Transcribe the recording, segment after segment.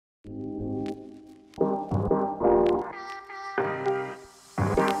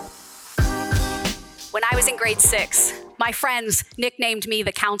I was in grade 6, my friends nicknamed me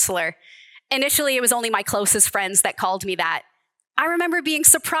the counselor. Initially, it was only my closest friends that called me that. I remember being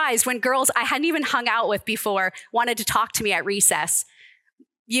surprised when girls I hadn't even hung out with before wanted to talk to me at recess.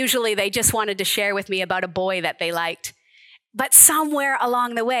 Usually, they just wanted to share with me about a boy that they liked. But somewhere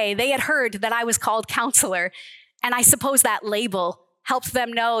along the way, they had heard that I was called counselor, and I suppose that label helped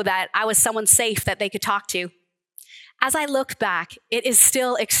them know that I was someone safe that they could talk to. As I look back, it is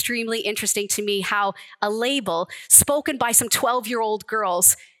still extremely interesting to me how a label spoken by some 12-year-old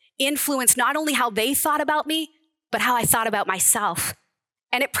girls influenced not only how they thought about me, but how I thought about myself.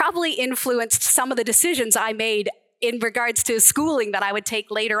 And it probably influenced some of the decisions I made in regards to schooling that I would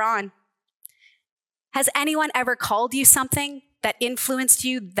take later on. Has anyone ever called you something that influenced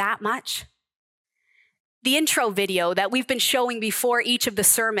you that much? The intro video that we've been showing before each of the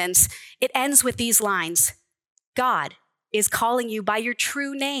sermons, it ends with these lines. God is calling you by your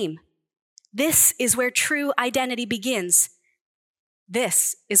true name. This is where true identity begins.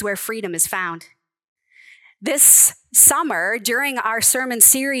 This is where freedom is found. This summer, during our sermon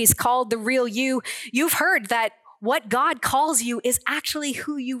series called The Real You, you've heard that what God calls you is actually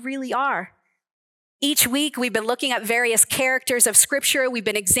who you really are. Each week, we've been looking at various characters of Scripture. We've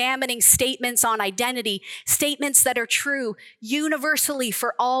been examining statements on identity, statements that are true universally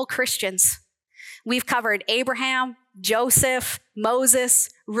for all Christians. We've covered Abraham, Joseph, Moses,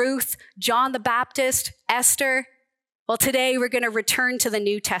 Ruth, John the Baptist, Esther. Well, today we're going to return to the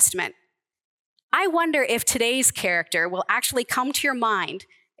New Testament. I wonder if today's character will actually come to your mind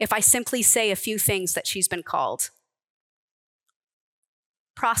if I simply say a few things that she's been called.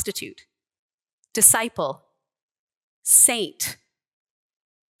 Prostitute, disciple, saint,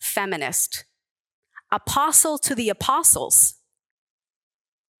 feminist, apostle to the apostles,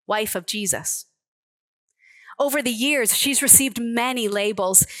 wife of Jesus. Over the years, she's received many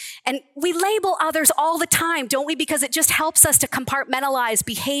labels, and we label others all the time, don't we? Because it just helps us to compartmentalize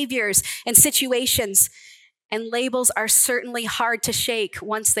behaviors and situations. And labels are certainly hard to shake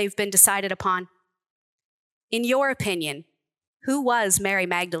once they've been decided upon. In your opinion, who was Mary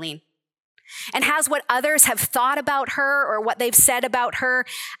Magdalene? And has what others have thought about her or what they've said about her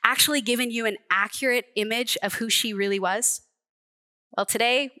actually given you an accurate image of who she really was? Well,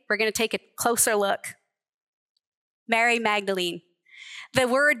 today we're going to take a closer look. Mary Magdalene. The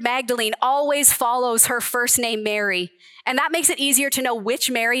word Magdalene always follows her first name, Mary. And that makes it easier to know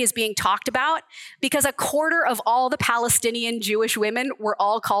which Mary is being talked about because a quarter of all the Palestinian Jewish women were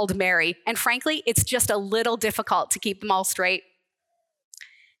all called Mary. And frankly, it's just a little difficult to keep them all straight.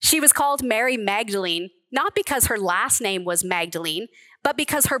 She was called Mary Magdalene, not because her last name was Magdalene, but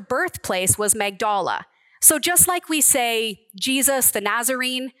because her birthplace was Magdala. So just like we say Jesus the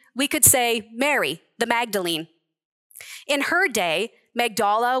Nazarene, we could say Mary the Magdalene. In her day,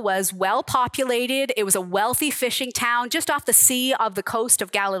 Magdala was well populated. It was a wealthy fishing town just off the sea of the coast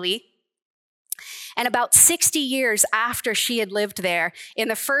of Galilee. And about 60 years after she had lived there, in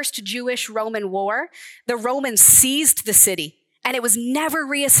the first Jewish-Roman war, the Romans seized the city, and it was never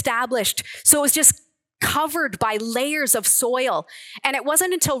reestablished. So it was just covered by layers of soil. And it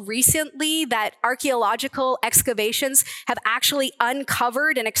wasn't until recently that archaeological excavations have actually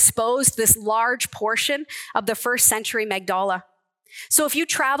uncovered and exposed this large portion of the first century Magdala. So if you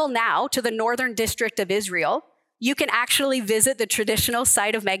travel now to the northern district of Israel, you can actually visit the traditional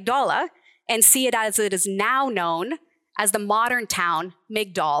site of Magdala and see it as it is now known as the modern town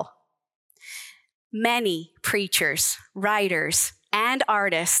Migdal. Many preachers, writers, and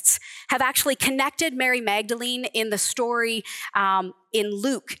artists have actually connected Mary Magdalene in the story in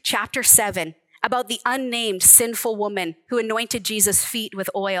Luke chapter 7 about the unnamed sinful woman who anointed Jesus' feet with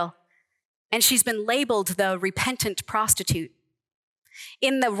oil. And she's been labeled the repentant prostitute.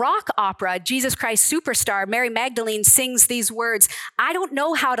 In the rock opera, Jesus Christ Superstar, Mary Magdalene sings these words, I don't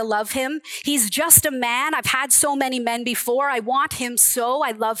know how to love him. He's just a man. I've had so many men before. I want him so.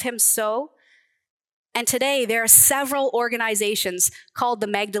 I love him so. And today, there are several organizations called the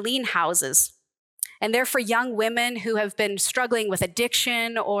Magdalene Houses. And they're for young women who have been struggling with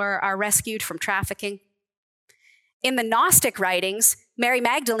addiction or are rescued from trafficking. In the Gnostic writings, Mary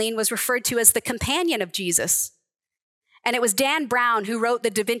Magdalene was referred to as the companion of Jesus. And it was Dan Brown who wrote the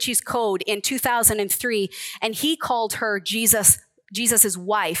Da Vinci's Code in 2003, and he called her Jesus's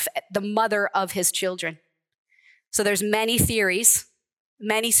wife, the mother of his children. So there's many theories,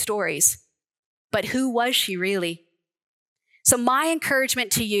 many stories. But who was she really? So my encouragement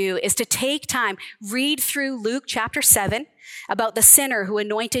to you is to take time, read through Luke chapter 7 about the sinner who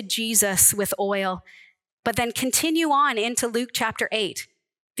anointed Jesus with oil, but then continue on into Luke chapter 8.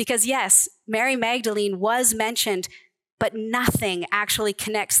 Because yes, Mary Magdalene was mentioned, but nothing actually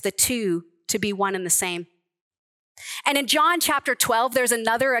connects the two to be one and the same. And in John chapter 12, there's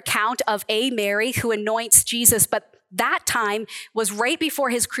another account of a Mary who anoints Jesus, but that time was right before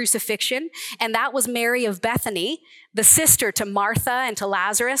his crucifixion, and that was Mary of Bethany, the sister to Martha and to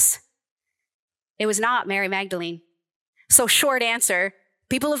Lazarus. It was not Mary Magdalene. So short answer,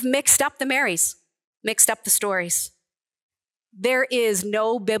 people have mixed up the Marys, mixed up the stories. There is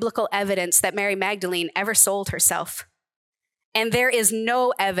no biblical evidence that Mary Magdalene ever sold herself. And there is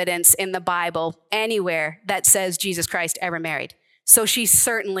no evidence in the Bible anywhere that says Jesus Christ ever married. So she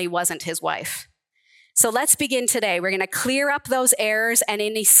certainly wasn't his wife. So let's begin today. We're going to clear up those errors and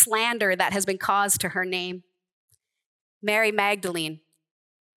any slander that has been caused to her name. Mary Magdalene.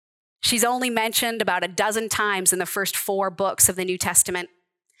 She's only mentioned about a dozen times in the first 4 books of the New Testament.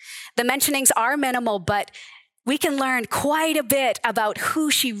 The mentionings are minimal, but we can learn quite a bit about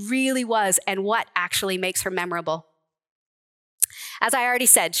who she really was and what actually makes her memorable. As I already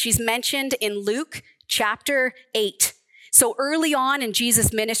said, she's mentioned in Luke chapter 8. So early on in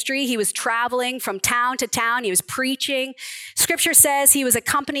Jesus' ministry, he was traveling from town to town. He was preaching. Scripture says he was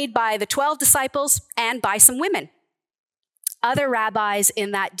accompanied by the 12 disciples and by some women. Other rabbis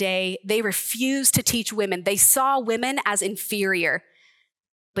in that day, they refused to teach women. They saw women as inferior.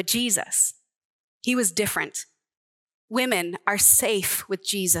 But Jesus, he was different. Women are safe with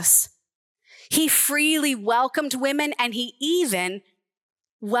Jesus. He freely welcomed women, and he even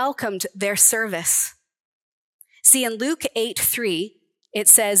welcomed their service. See, in Luke 8:3, it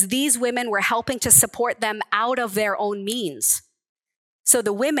says, these women were helping to support them out of their own means. So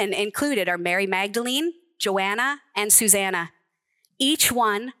the women included are Mary Magdalene, Joanna, and Susanna, each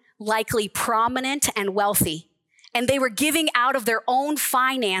one likely prominent and wealthy. And they were giving out of their own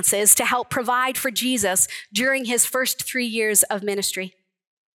finances to help provide for Jesus during his first 3 years of ministry.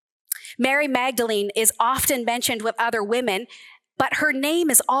 Mary Magdalene is often mentioned with other women, but her name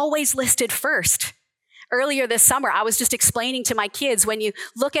is always listed first. Earlier this summer, I was just explaining to my kids, when you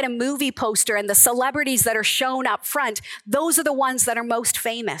look at a movie poster and the celebrities that are shown up front, those are the ones that are most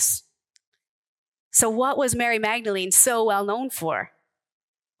famous. So what was Mary Magdalene so well known for?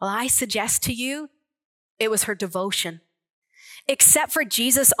 Well, I suggest to you, it was her devotion. Except for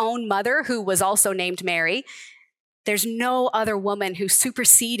Jesus' own mother, who was also named Mary, there's no other woman who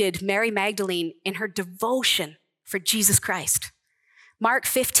superseded Mary Magdalene in her devotion for Jesus Christ. Mark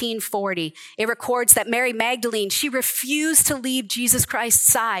 15:40, it records that Mary Magdalene, she refused to leave Jesus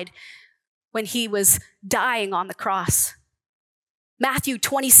Christ's side when he was dying on the cross. Matthew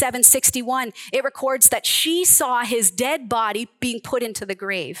 27:61, it records that she saw his dead body being put into the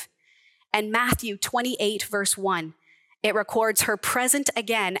grave. And Matthew 28, verse 1, it records her present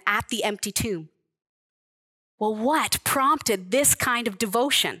again at the empty tomb. Well, what prompted this kind of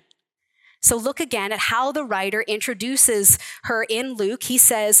devotion? So look again at how the writer introduces her in Luke. He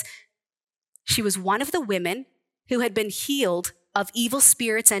says, she was one of the women who had been healed of evil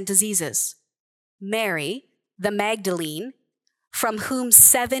spirits and diseases. Mary, the Magdalene, from whom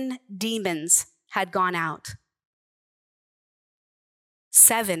 7 demons had gone out.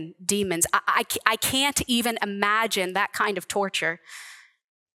 7 demons. I can't even imagine that kind of torture.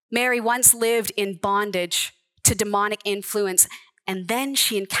 Mary once lived in bondage to demonic influence, and then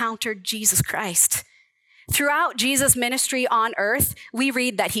she encountered Jesus Christ. Throughout Jesus' ministry on earth, we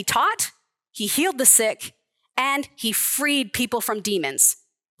read that he taught, he healed the sick, and he freed people from demons.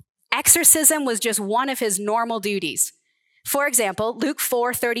 Exorcism was just one of his normal duties. For example, Luke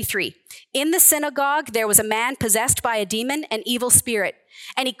 4:33. In the synagogue, there was a man possessed by a demon, an evil spirit,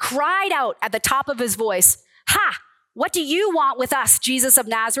 and he cried out at the top of his voice, "Ha! What do you want with us, Jesus of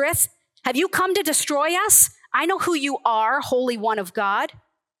Nazareth? Have you come to destroy us? I know who you are, Holy One of God."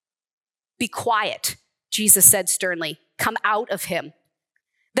 "Be quiet," Jesus said sternly. "Come out of him."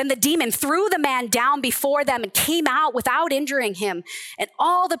 Then the demon threw the man down before them and came out without injuring him. And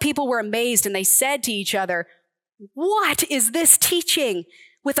all the people were amazed, and they said to each other, "What is this teaching?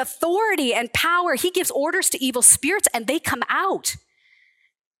 With authority and power, he gives orders to evil spirits and they come out."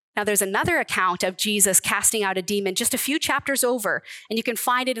 Now there's another account of Jesus casting out a demon just a few chapters over, and you can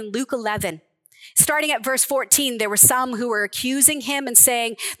find it in Luke 11. Starting at verse 14, there were some who were accusing him and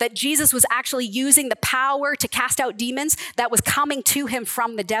saying that Jesus was actually using the power to cast out demons that was coming to him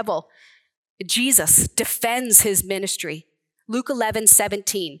from the devil. Jesus defends his ministry. Luke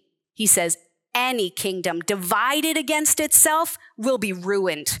 11:17, he says, "Any kingdom divided against itself will be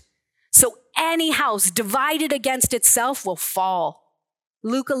ruined. So any house divided against itself will fall."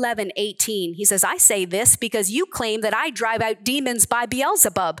 Luke 11:18, he says, "I say this because you claim that I drive out demons by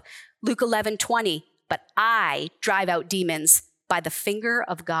Beelzebub." Luke 11:20, "But I drive out demons by the finger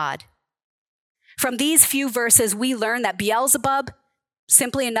of God." From these few verses, we learn that Beelzebub,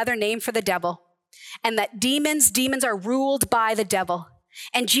 simply another name for the devil, and that demons are ruled by the devil.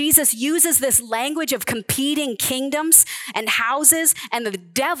 And Jesus uses this language of competing kingdoms and houses, and the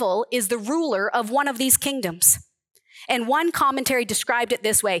devil is the ruler of one of these kingdoms. And one commentary described it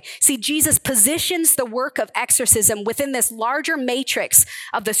this way. See, Jesus positions the work of exorcism within this larger matrix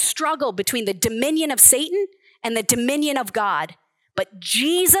of the struggle between the dominion of Satan and the dominion of God. But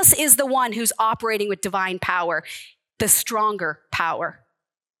Jesus is the one who's operating with divine power, the stronger power.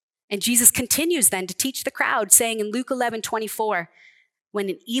 And Jesus continues then to teach the crowd, saying in Luke 11:24, when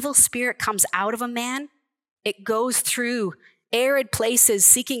an evil spirit comes out of a man, it goes through arid places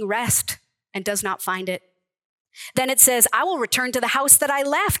seeking rest and does not find it. Then it says, I will return to the house that I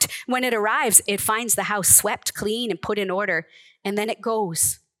left. When it arrives, it finds the house swept clean and put in order. And then it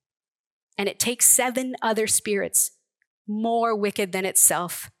goes. And it takes 7 other spirits, more wicked than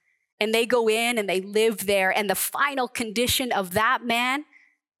itself. And they go in and they live there. And the final condition of that man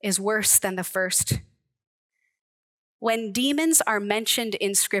is worse than the first. When demons are mentioned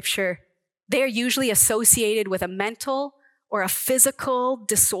in Scripture, they are usually associated with a mental or a physical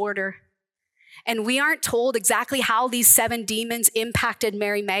disorder. And we aren't told exactly how these 7 demons impacted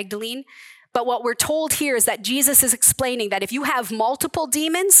Mary Magdalene, but what we're told here is that Jesus is explaining that if you have multiple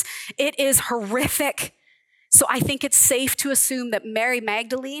demons, it is horrific. So I think it's safe to assume that Mary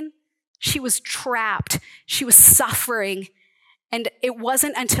Magdalene, she was trapped, she was suffering, and it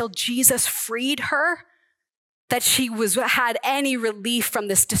wasn't until Jesus freed her that she had any relief from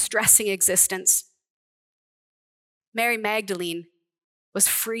this distressing existence. Mary Magdalene was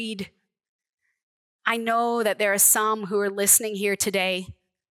freed. I know that there are some who are listening here today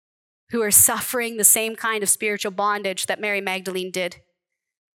who are suffering the same kind of spiritual bondage that Mary Magdalene did.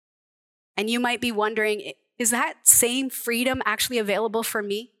 And you might be wondering, is that same freedom actually available for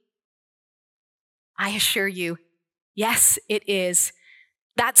me? I assure you, yes, it is.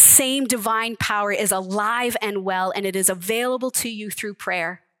 That same divine power is alive and well, and it is available to you through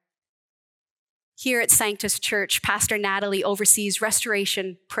prayer. Here at Sanctus Church, Pastor Natalie oversees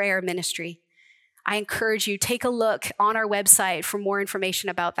Restoration Prayer Ministry. I encourage you, take a look on our website for more information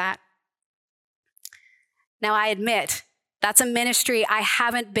about that. Now, I admit, that's a ministry I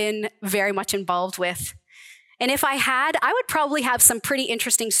haven't been very much involved with. And if I had, I would probably have some pretty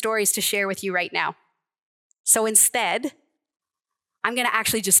interesting stories to share with you right now. So instead, I'm going to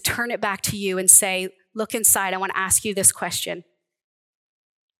actually just turn it back to you and say, look inside. I want to ask you this question.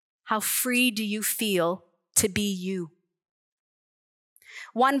 How free do you feel to be you?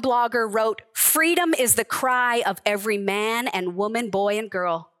 One blogger wrote, freedom is the cry of every man and woman, boy and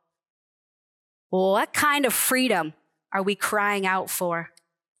girl. What kind of freedom are we crying out for?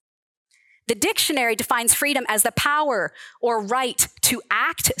 The dictionary defines freedom as the power or right to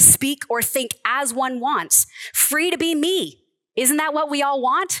act, speak, or think as one wants. Free to be me. Isn't that what we all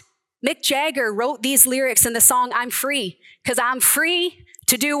want? Mick Jagger wrote these lyrics in the song, I'm Free, because I'm free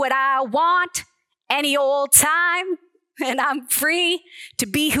to do what I want any old time. And I'm free to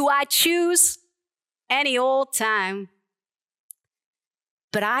be who I choose any old time.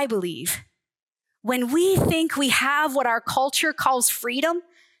 But I believe when we think we have what our culture calls freedom,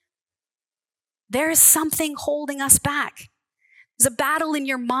 there is something holding us back. There's a battle in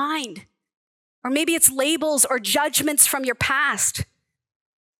your mind, or maybe it's labels or judgments from your past,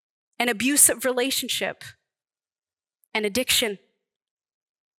 an abusive relationship, an addiction,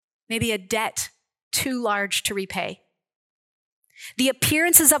 maybe a debt too large to repay. The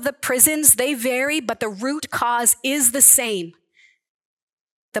appearances of the prisons, they vary, but the root cause is the same.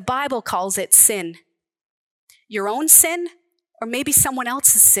 The Bible calls it sin. Your own sin, or maybe someone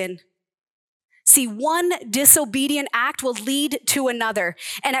else's sin. See, one disobedient act will lead to another.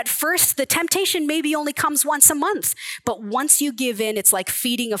 And at first, the temptation maybe only comes once a month. But once you give in, it's like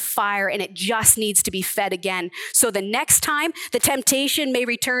feeding a fire, and it just needs to be fed again. So the next time, the temptation may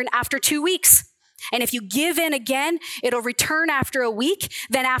return after 2 weeks. And if you give in again, it'll return after a week,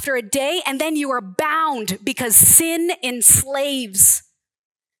 then after a day, and then you are bound because sin enslaves.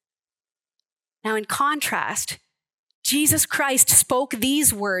 Now, in contrast, Jesus Christ spoke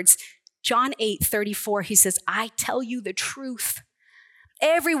these words. John 8:34, he says, I tell you the truth.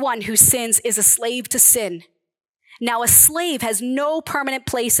 Everyone who sins is a slave to sin. Now, a slave has no permanent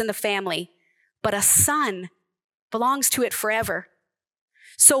place in the family, but a son belongs to it forever.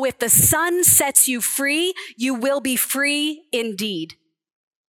 So if the Son sets you free, you will be free indeed.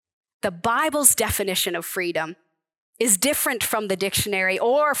 The Bible's definition of freedom is different from the dictionary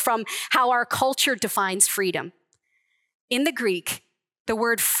or from how our culture defines freedom. In the Greek, the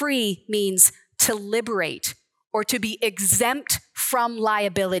word free means to liberate or to be exempt from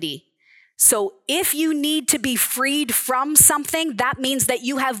liability. So if you need to be freed from something, that means that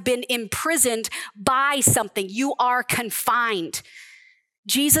you have been imprisoned by something. You are confined.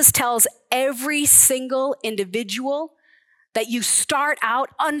 Jesus tells every single individual that you start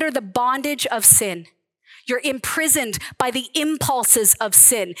out under the bondage of sin. You're imprisoned by the impulses of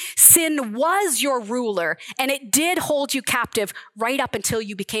sin. Sin was your ruler, and it did hold you captive right up until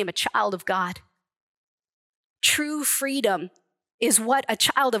you became a child of God. True freedom is what a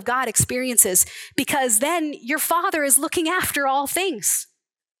child of God experiences, because then your Father is looking after all things.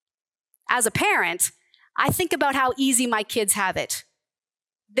 As a parent, I think about how easy my kids have it.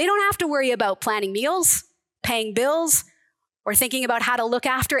 They don't have to worry about planning meals, paying bills, or thinking about how to look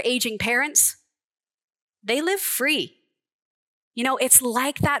after aging parents. They live free. You know, it's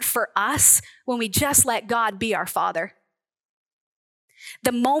like that for us when we just let God be our Father.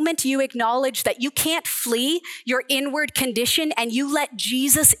 The moment you acknowledge that you can't flee your inward condition and you let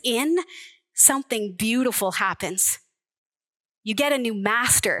Jesus in, something beautiful happens. You get a new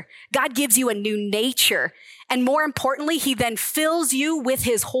master. God gives you a new nature. And more importantly, he then fills you with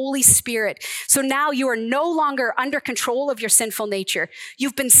his Holy Spirit. So now you are no longer under control of your sinful nature.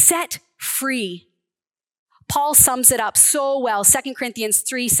 You've been set free. Paul sums it up so well. 2 Corinthians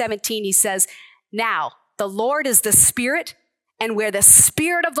 3:17, he says, "Now the Lord is the Spirit, and where the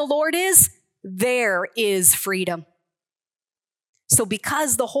Spirit of the Lord is, there is freedom." So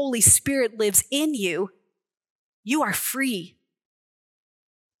because the Holy Spirit lives in you, you are free.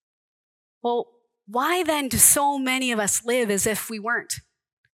 Well, why then do so many of us live as if we weren't?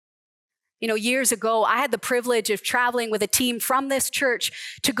 You know, years ago, I had the privilege of traveling with a team from this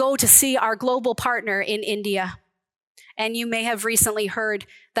church to go to see our global partner in India. And you may have recently heard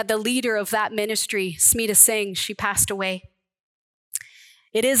that the leader of that ministry, Smita Singh, she passed away.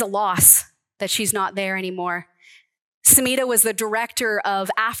 It is a loss that she's not there anymore. Smita was the director of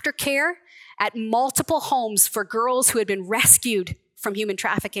aftercare at multiple homes for girls who had been rescued from human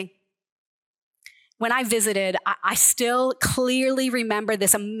trafficking. When I visited, I still clearly remember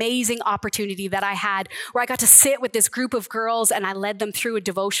this amazing opportunity that I had where I got to sit with this group of girls and I led them through a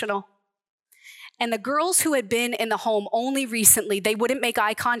devotional. And the girls who had been in the home only recently, they wouldn't make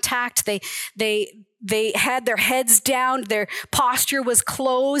eye contact. They had their heads down, their posture was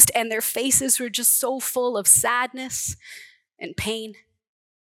closed, and their faces were just so full of sadness and pain.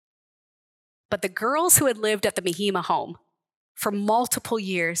 But the girls who had lived at the Mahima home for multiple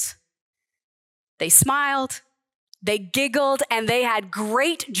years, they smiled, they giggled, and they had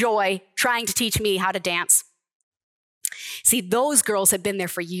great joy trying to teach me how to dance. See, those girls had been there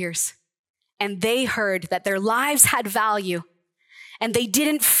for years, and they heard that their lives had value, and they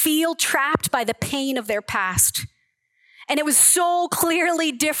didn't feel trapped by the pain of their past. And it was so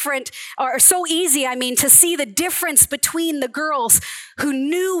clearly different, or so easy, to see the difference between the girls who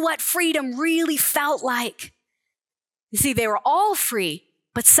knew what freedom really felt like. You see, they were all free,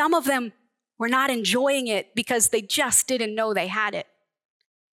 but some of them were not enjoying it because they just didn't know they had it.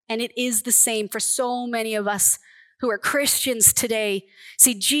 And it is the same for so many of us who are Christians today.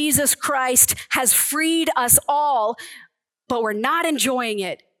 See, Jesus Christ has freed us all, but we're not enjoying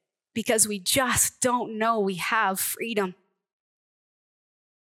it because we just don't know we have freedom.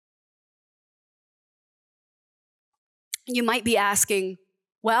 You might be asking,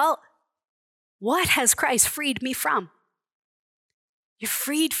 well, what has Christ freed me from? You're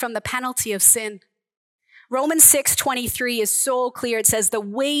freed from the penalty of sin. Romans 6:23 is so clear. It says, the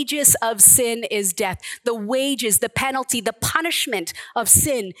wages of sin is death. The wages, the penalty, the punishment of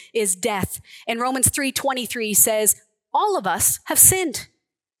sin is death. And Romans 3:23 says, all of us have sinned.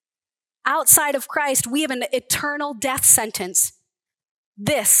 Outside of Christ, we have an eternal death sentence.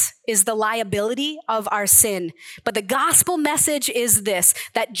 This is the liability of our sin. But the gospel message is this,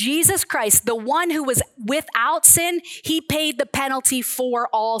 that Jesus Christ, the one who was without sin, he paid the penalty for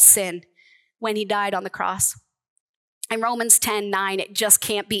all sin when he died on the cross. In Romans 10:9, it just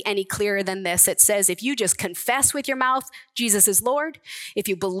can't be any clearer than this. It says, if you just confess with your mouth Jesus is Lord, if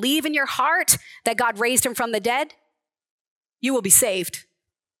you believe in your heart that God raised him from the dead, you will be saved.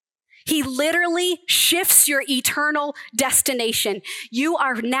 He literally shifts your eternal destination. You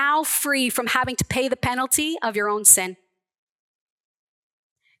are now free from having to pay the penalty of your own sin.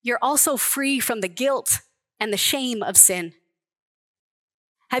 You're also free from the guilt and the shame of sin.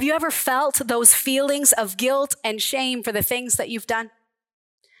 Have you ever felt those feelings of guilt and shame for the things that you've done?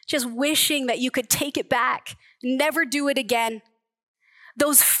 Just wishing that you could take it back, never do it again.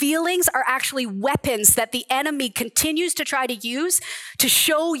 Those feelings are actually weapons that the enemy continues to try to use to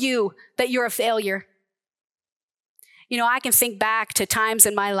show you that you're a failure. You know, I can think back to times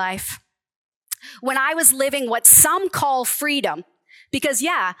in my life when I was living what some call freedom, Because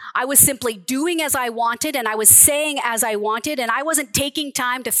I was simply doing as I wanted and I was saying as I wanted, and I wasn't taking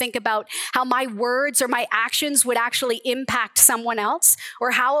time to think about how my words or my actions would actually impact someone else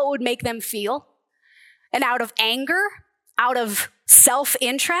or how it would make them feel. And out of anger, out of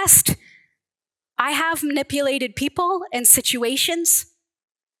self-interest, I have manipulated people and situations.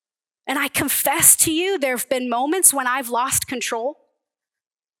 And I confess to you, there have been moments when I've lost control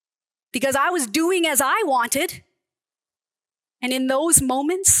because I was doing as I wanted. And in those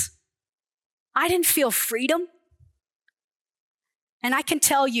moments, I didn't feel freedom. And I can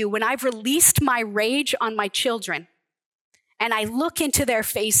tell you, when I've released my rage on my children and I look into their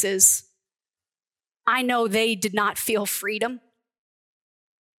faces, I know they did not feel freedom.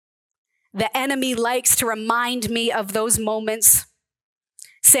 The enemy likes to remind me of those moments,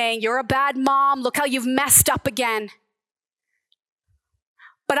 saying, "You're a bad mom. Look how you've messed up again."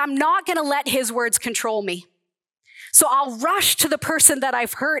 But I'm not going to let his words control me. So I'll rush to the person that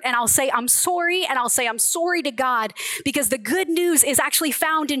I've hurt and I'll say, "I'm sorry," and I'll say, "I'm sorry" to God, because the good news is actually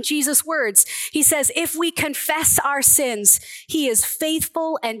found in Jesus' words. He says, if we confess our sins, he is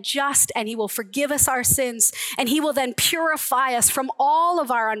faithful and just, and he will forgive us our sins, and he will then purify us from all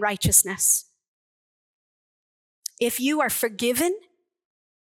of our unrighteousness. If you are forgiven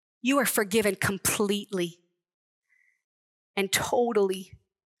completely and totally.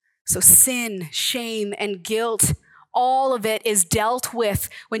 So sin, shame, and guilt, all of it is dealt with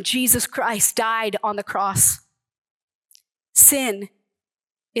when Jesus Christ died on the cross. Sin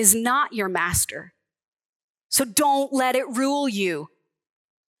is not your master, so don't let it rule you.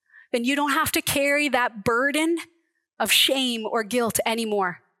 Then you don't have to carry that burden of shame or guilt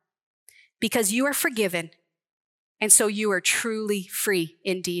anymore, because you are forgiven, and so you are truly free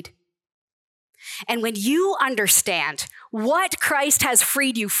indeed. And when you understand what Christ has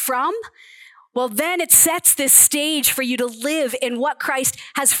freed you from, well, then it sets this stage for you to live in what Christ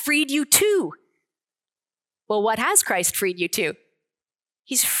has freed you to. Well, what has Christ freed you to?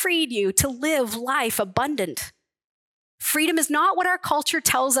 He's freed you to live life abundant. Freedom is not what our culture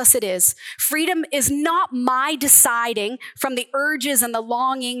tells us it is. Freedom is not my deciding from the urges and the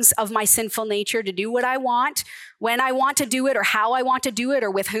longings of my sinful nature to do what I want, when I want to do it, or how I want to do it,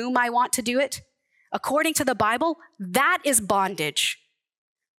 or with whom I want to do it. According to the Bible, that is bondage.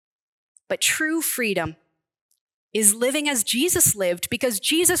 But true freedom is living as Jesus lived, because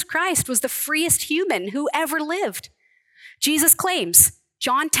Jesus Christ was the freest human who ever lived. Jesus claims,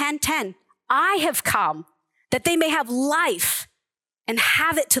 John 10:10, "I have come that they may have life and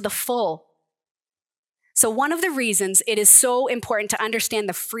have it to the full." So one of the reasons it is so important to understand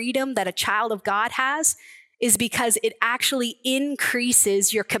the freedom that a child of God has is because it actually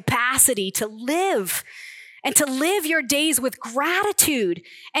increases your capacity to live, and to live your days with gratitude,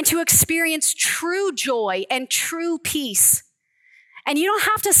 and to experience true joy and true peace. And you don't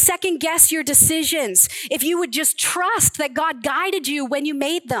have to second guess your decisions if you would just trust that God guided you when you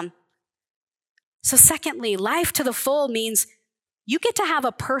made them. So secondly, life to the full means you get to have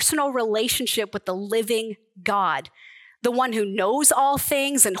a personal relationship with the living God, the one who knows all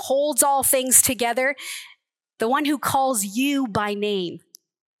things and holds all things together, the one who calls you by name.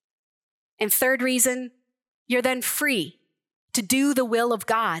 And third reason, you're then free to do the will of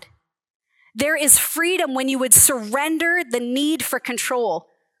God. There is freedom when you would surrender the need for control.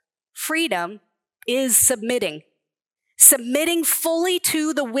 Freedom is submitting fully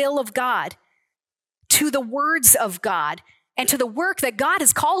to the will of God, to the words of God, and to the work that God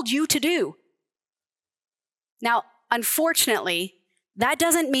has called you to do. Now, unfortunately, that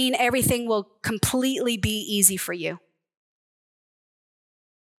doesn't mean everything will completely be easy for you.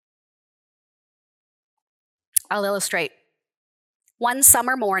 I'll illustrate. One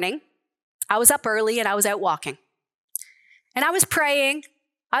summer morning, I was up early and I was out walking. And I was praying.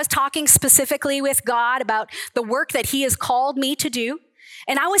 I was talking specifically with God about the work that he has called me to do.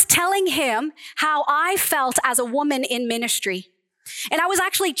 And I was telling him how I felt as a woman in ministry. And I was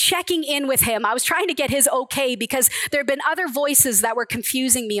actually checking in with him. I was trying to get his okay, because there had been other voices that were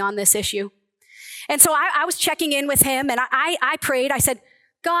confusing me on this issue. And so I was checking in with him, and I prayed. I said,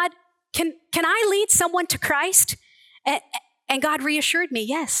 "God, can I lead someone to Christ?" And God reassured me,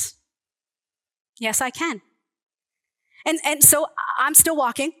 yes, I can. And so I'm still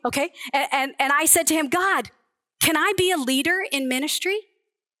walking, okay? And I said to him, "God, can I be a leader in ministry?"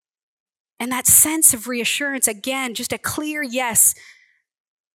 And that sense of reassurance, again, just a clear yes.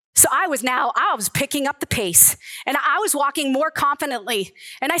 So I was picking up the pace, and I was walking more confidently.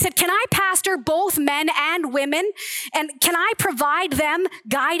 And I said, "Can I pastor both men and women? And can I provide them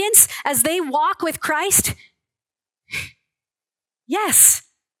guidance as they walk with Christ?" Yes,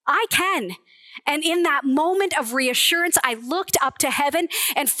 I can. And in that moment of reassurance, I looked up to heaven,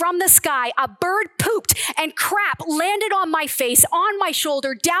 and from the sky, a bird pooped and crap landed on my face, on my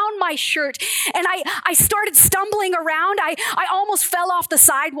shoulder, down my shirt. And I started stumbling around. I almost fell off the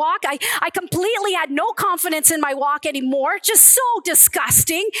sidewalk. I completely had no confidence in my walk anymore. Just so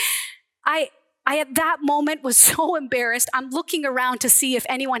disgusting. I at that moment was so embarrassed. I'm looking around to see if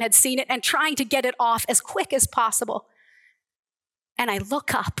anyone had seen it and trying to get it off as quick as possible. And I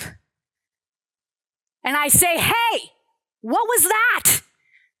look up. And I say, hey, what was that?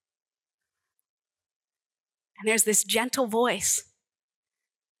 And there's this gentle voice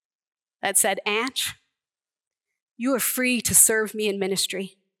that said, Ange, you are free to serve me in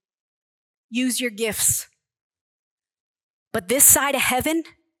ministry. Use your gifts. But this side of heaven,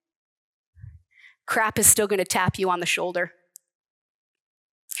 crap is still going to tap you on the shoulder.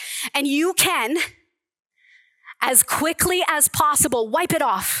 And you can, as quickly as possible, wipe it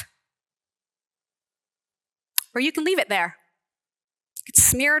off. Or you can leave it there. You can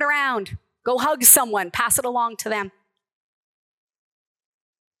smear it around. Go hug someone. Pass it along to them.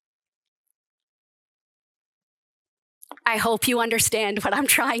 I hope you understand what I'm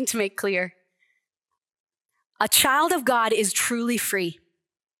trying to make clear. A child of God is truly free.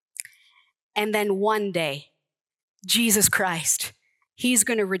 And then one day, Jesus Christ, he's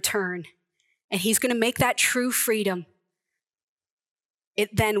going to return. And he's going to make that true freedom.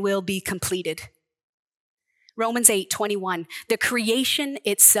 It then will be completed. Romans 8:21, the creation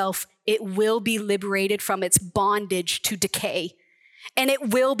itself, it will be liberated from its bondage to decay, and it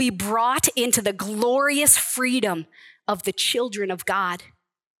will be brought into the glorious freedom of the children of God.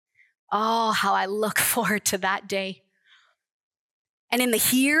 Oh, how I look forward to that day. And in the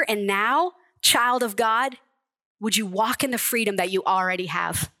here and now, child of God, would you walk in the freedom that you already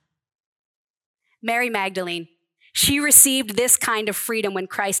have? Mary Magdalene, she received this kind of freedom when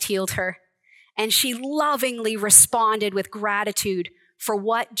Christ healed her. And she lovingly responded with gratitude for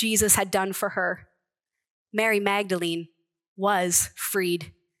what Jesus had done for her. Mary Magdalene was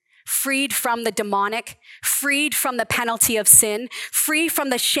freed. Freed from the demonic, freed from the penalty of sin, free from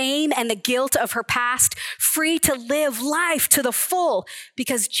the shame and the guilt of her past, free to live life to the full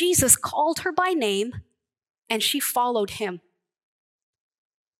because Jesus called her by name and she followed him.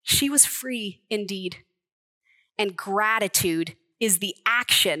 She was free indeed. And gratitude is the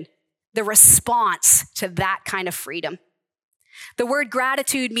action, the response to that kind of freedom. The word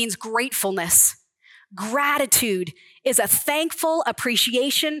gratitude means gratefulness. Gratitude is a thankful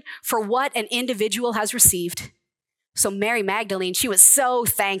appreciation for what an individual has received. So Mary Magdalene, she was so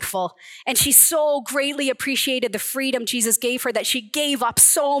thankful, and she so greatly appreciated the freedom Jesus gave her that she gave up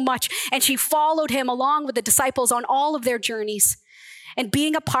so much, and she followed him along with the disciples on all of their journeys. And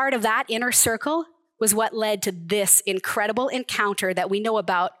being a part of that inner circle was what led to this incredible encounter that we know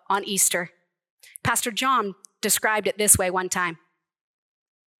about on Easter. Pastor John described it this way one time.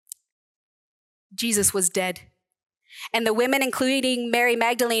 Jesus was dead. And the women, including Mary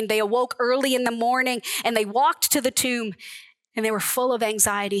Magdalene, they awoke early in the morning and they walked to the tomb and they were full of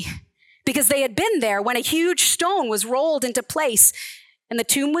anxiety because they had been there when a huge stone was rolled into place and the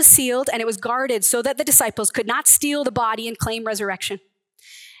tomb was sealed and it was guarded so that the disciples could not steal the body and claim resurrection.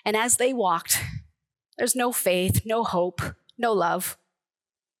 And as they walked, there's no faith, no hope, no love.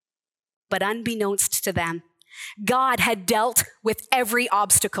 But unbeknownst to them, God had dealt with every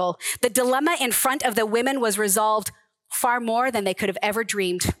obstacle. The dilemma in front of the women was resolved far more than they could have ever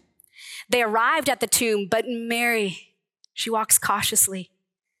dreamed. They arrived at the tomb, but Mary, she walks cautiously.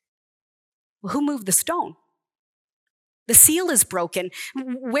 Well, who moved the stone? The seal is broken.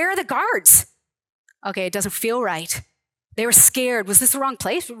 Where are the guards? Okay, it doesn't feel right. They were scared. Was this the wrong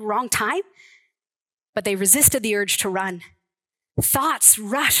place, wrong time? But they resisted the urge to run. Thoughts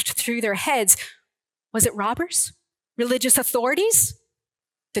rushed through their heads. Was it robbers? Religious authorities?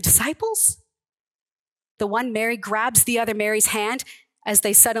 The disciples? The one Mary grabs the other Mary's hand as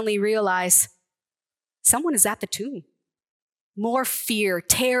they suddenly realize someone is at the tomb. More fear,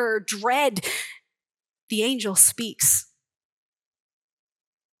 terror, dread. The angel speaks.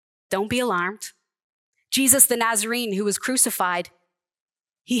 Don't be alarmed. Jesus the Nazarene who was crucified,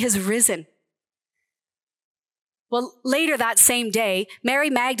 he has risen. Well, later that same day, Mary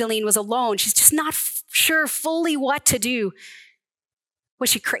Magdalene was alone. She's just not sure fully what to do. Was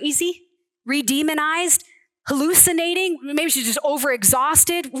she crazy? Redemonized? Hallucinating? Maybe she's just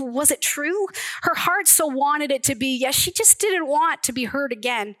overexhausted. Was it true? Her heart so wanted it to be. Yes, she just didn't want to be hurt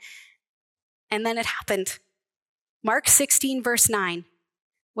again. And then it happened. Mark 16, verse 9.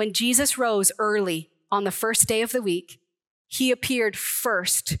 When Jesus rose early on the first day of the week, he appeared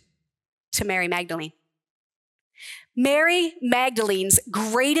first to Mary Magdalene. Mary Magdalene's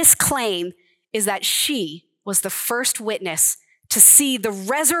greatest claim is that she was the first witness to see the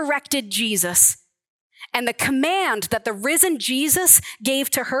resurrected Jesus. And the command that the risen Jesus gave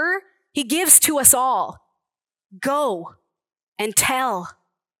to her, he gives to us all. Go and tell.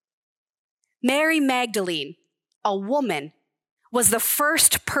 Mary Magdalene, a woman, was the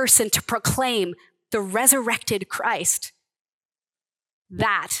first person to proclaim the resurrected Christ.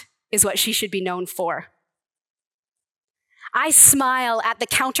 That is what she should be known for. I smile at the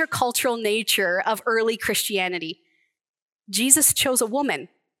countercultural nature of early Christianity. Jesus chose a woman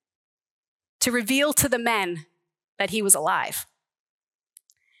to reveal to the men that he was alive.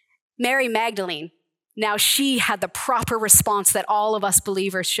 Mary Magdalene, now she had the proper response that all of us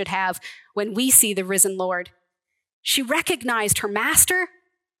believers should have when we see the risen Lord. She recognized her master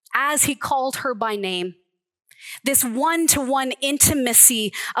as he called her by name. This one-to-one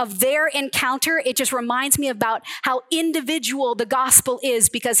intimacy of their encounter, it just reminds me about how individual the gospel is,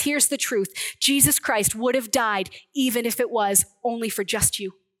 because here's the truth. Jesus Christ would have died even if it was only for just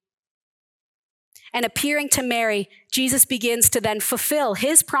you. And appearing to Mary, Jesus begins to then fulfill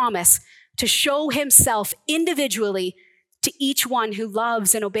his promise to show himself individually to each one who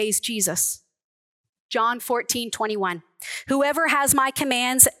loves and obeys Jesus. John 14:21. Whoever has my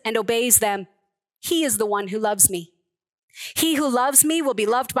commands and obeys them, he is the one who loves me. He who loves me will be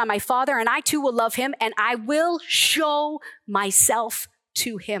loved by my Father, and I too will love him, and I will show myself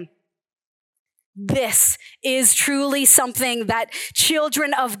to him. This is truly something that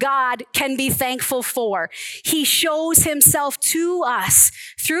children of God can be thankful for. He shows himself to us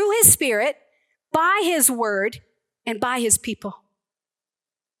through his Spirit, by his word, and by his people.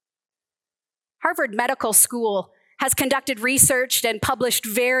 Harvard Medical School has conducted research and published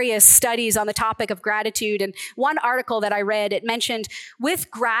various studies on the topic of gratitude. And one article that I read, it mentioned, with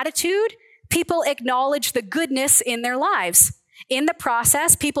gratitude, people acknowledge the goodness in their lives. In the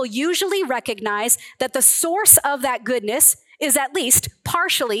process, people usually recognize that the source of that goodness is at least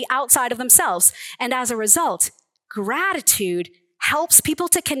partially outside of themselves. And as a result, gratitude helps people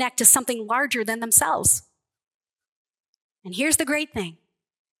to connect to something larger than themselves. And here's the great thing.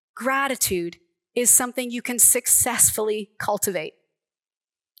 Gratitude is something you can successfully cultivate.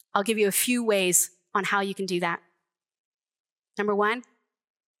 I'll give you a few ways on how you can do that. Number one,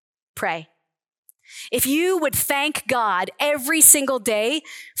 pray. If you would thank God every single day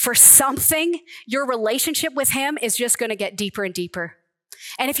for something, your relationship with him is just going to get deeper and deeper.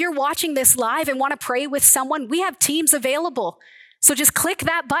 And if you're watching this live and want to pray with someone, we have teams available. So just click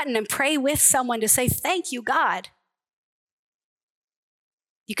that button and pray with someone to say, thank you, God.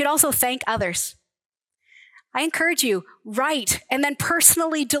 You could also thank others. I encourage you, write and then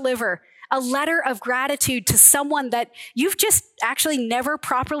personally deliver a letter of gratitude to someone that you've just actually never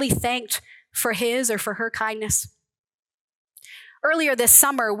properly thanked for his or for her kindness. Earlier this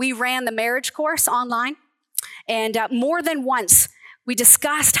summer, we ran the marriage course online, and more than once, we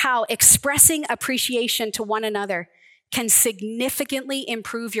discussed how expressing appreciation to one another can significantly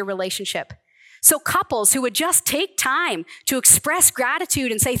improve your relationship. So couples who would just take time to express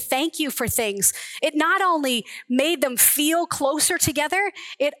gratitude and say thank you for things, it not only made them feel closer together,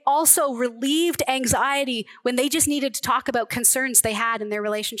 it also relieved anxiety when they just needed to talk about concerns they had in their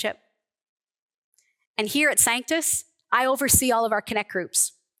relationship. And here at Sanctus, I oversee all of our Connect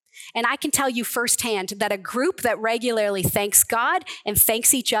groups. And I can tell you firsthand that a group that regularly thanks God and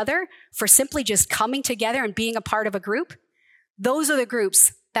thanks each other for simply just coming together and being a part of a group, those are the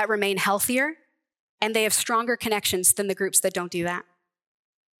groups that remain healthier, and they have stronger connections than the groups that don't do that.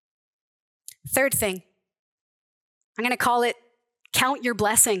 Third thing, I'm going to call it count your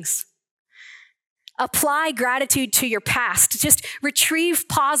blessings. Apply gratitude to your past. Just retrieve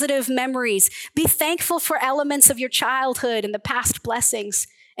positive memories. Be thankful for elements of your childhood and the past blessings,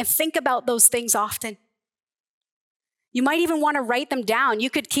 and think about those things often. You might even want to write them down.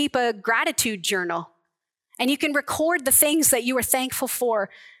 You could keep a gratitude journal, and you can record the things that you are thankful for,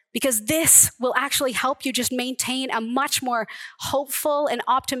 because this will actually help you just maintain a much more hopeful and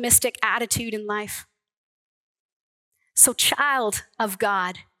optimistic attitude in life. So, child of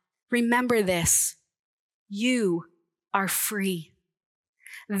God, remember this. You are free.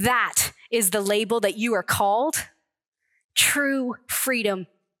 That is the label that you are called. True freedom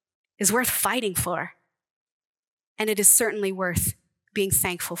is worth fighting for, and it is certainly worth being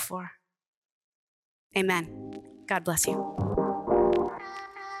thankful for. Amen. God bless you.